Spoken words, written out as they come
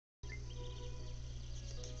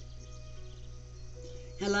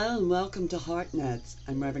Hello and welcome to Heartnotes.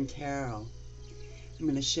 I'm Reverend Carol. I'm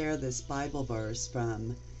going to share this Bible verse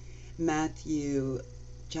from Matthew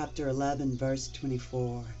chapter 11, verse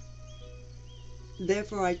 24.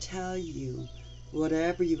 Therefore I tell you,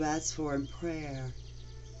 whatever you ask for in prayer,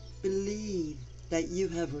 believe that you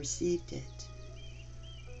have received it,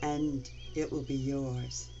 and it will be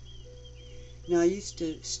yours. Now, I used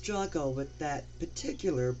to struggle with that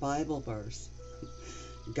particular Bible verse.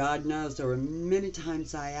 God knows there were many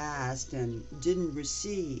times I asked and didn't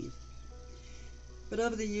receive. But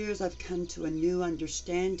over the years, I've come to a new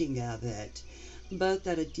understanding of it, both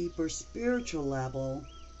at a deeper spiritual level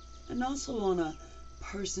and also on a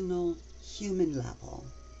personal human level.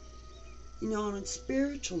 On a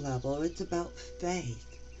spiritual level, it's about faith.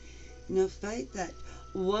 Faith that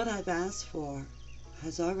what I've asked for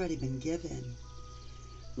has already been given.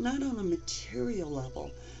 Not on a material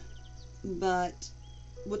level, but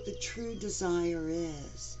what the true desire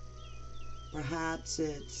is. Perhaps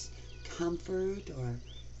it's comfort or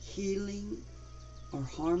healing or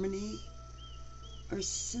harmony, or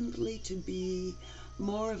simply to be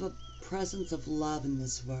more of a presence of love in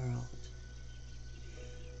this world.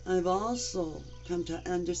 I've also come to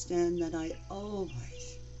understand that I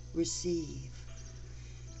always receive.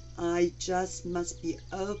 I just must be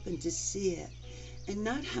open to see it, and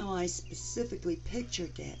not how I specifically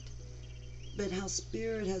pictured it, but how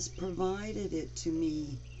Spirit has provided it to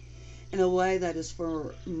me in a way that is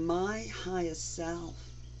for my highest self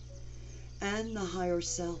and the higher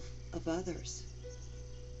self of others.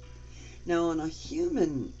 Now, on a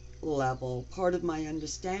human level, part of my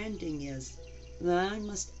understanding is that I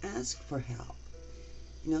must ask for help,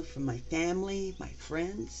 from my family, my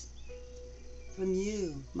friends, from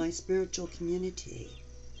you, my spiritual community.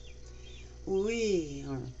 We,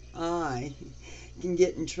 or I, can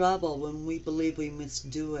get in trouble when we believe we must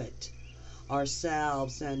do it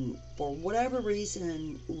ourselves, and for whatever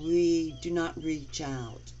reason, we do not reach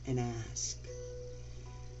out and ask.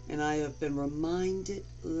 And I have been reminded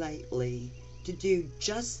lately to do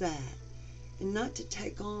just that, and not to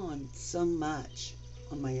take on so much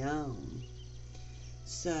on my own.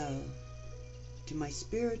 So, to my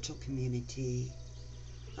spiritual community,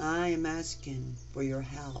 I am asking for your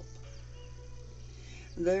help.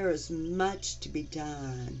 There is much to be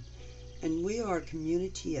done, and we are a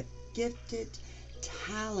community of gifted,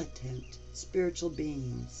 talented spiritual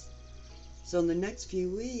beings. So in the next few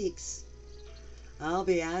weeks, I'll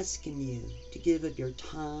be asking you to give of your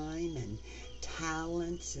time and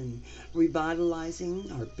talents and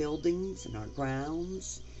revitalizing our buildings and our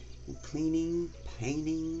grounds, and cleaning,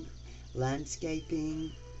 painting,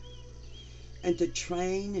 landscaping, and to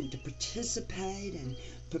train and to participate and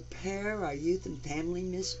prepare our youth and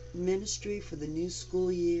family ministry for the new school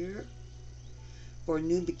year, for a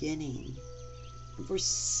new beginning, and for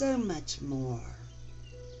so much more.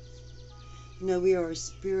 We are a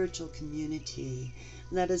spiritual community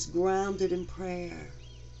that is grounded in prayer,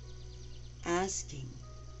 asking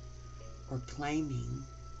or claiming,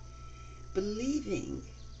 believing,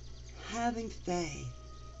 having faith,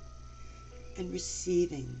 and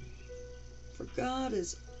receiving. For God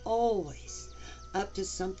is always up to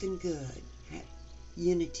something good at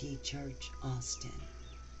Unity Church, Austin.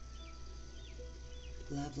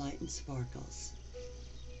 Love, light, and sparkles.